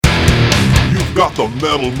got the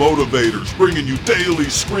Metal Motivators bringing you daily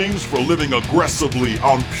screams for living aggressively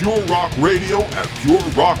on Pure Rock Radio at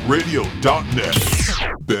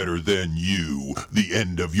purerockradio.net. Better than you, the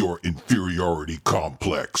end of your inferiority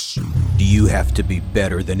complex. Do you have to be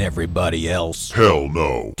better than everybody else? Hell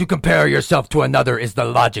no. To compare yourself to another is the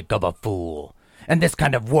logic of a fool. And this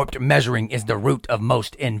kind of warped measuring is the root of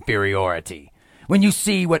most inferiority. When you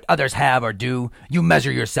see what others have or do, you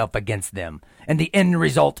measure yourself against them. And the end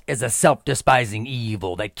result is a self-despising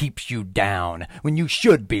evil that keeps you down when you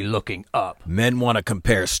should be looking up. Men want to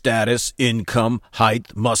compare status, income,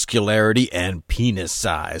 height, muscularity, and penis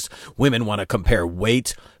size. Women want to compare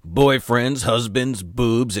weight, boyfriends, husbands,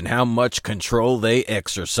 boobs, and how much control they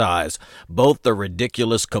exercise. Both are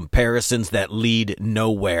ridiculous comparisons that lead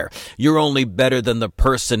nowhere. You're only better than the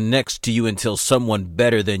person next to you until someone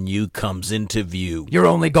better than you comes into view. Your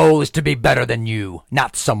only goal is to be better than you,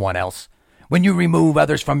 not someone else. When you remove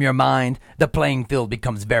others from your mind, the playing field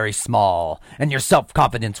becomes very small, and your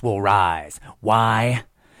self-confidence will rise. Why?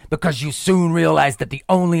 Because you soon realize that the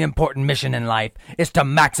only important mission in life is to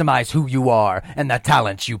maximize who you are and the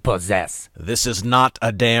talents you possess. This is not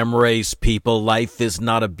a damn race, people. Life is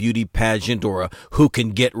not a beauty pageant or a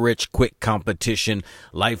who-can-get-rich-quick competition.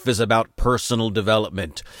 Life is about personal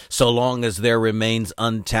development. So long as there remains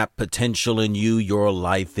untapped potential in you, your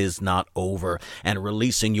life is not over. And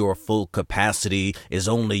releasing your full capacity is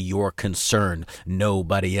only your concern.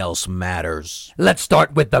 Nobody else matters. Let's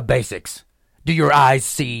start with the basics. Do your eyes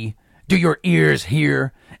see? Do your ears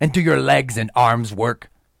hear? And do your legs and arms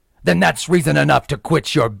work? Then that's reason enough to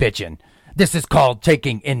quit your bitchin'. This is called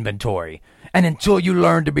taking inventory. And until you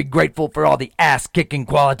learn to be grateful for all the ass-kicking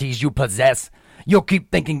qualities you possess, you'll keep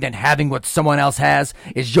thinking that having what someone else has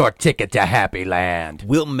is your ticket to happy land.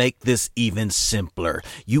 We'll make this even simpler.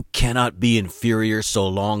 You cannot be inferior so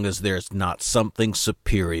long as there's not something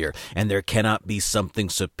superior, and there cannot be something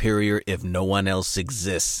superior if no one else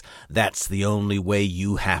exists. That's the only way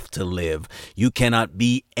you have to live. You cannot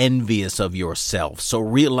be envious of yourself, so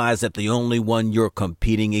realize that the only one you're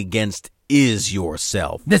competing against is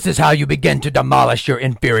yourself. This is how you begin to demolish your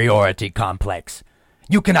inferiority complex.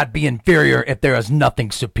 You cannot be inferior if there is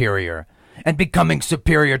nothing superior. And becoming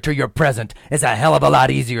superior to your present is a hell of a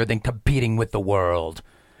lot easier than competing with the world.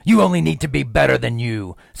 You only need to be better than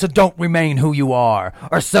you, so don't remain who you are,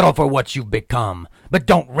 or settle for what you've become. But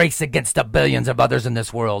don't race against the billions of others in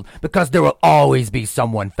this world, because there will always be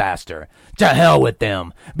someone faster. To hell with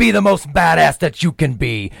them. Be the most badass that you can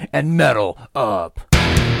be, and metal up.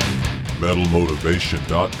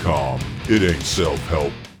 MetalMotivation.com. It ain't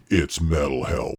self-help, it's metal help.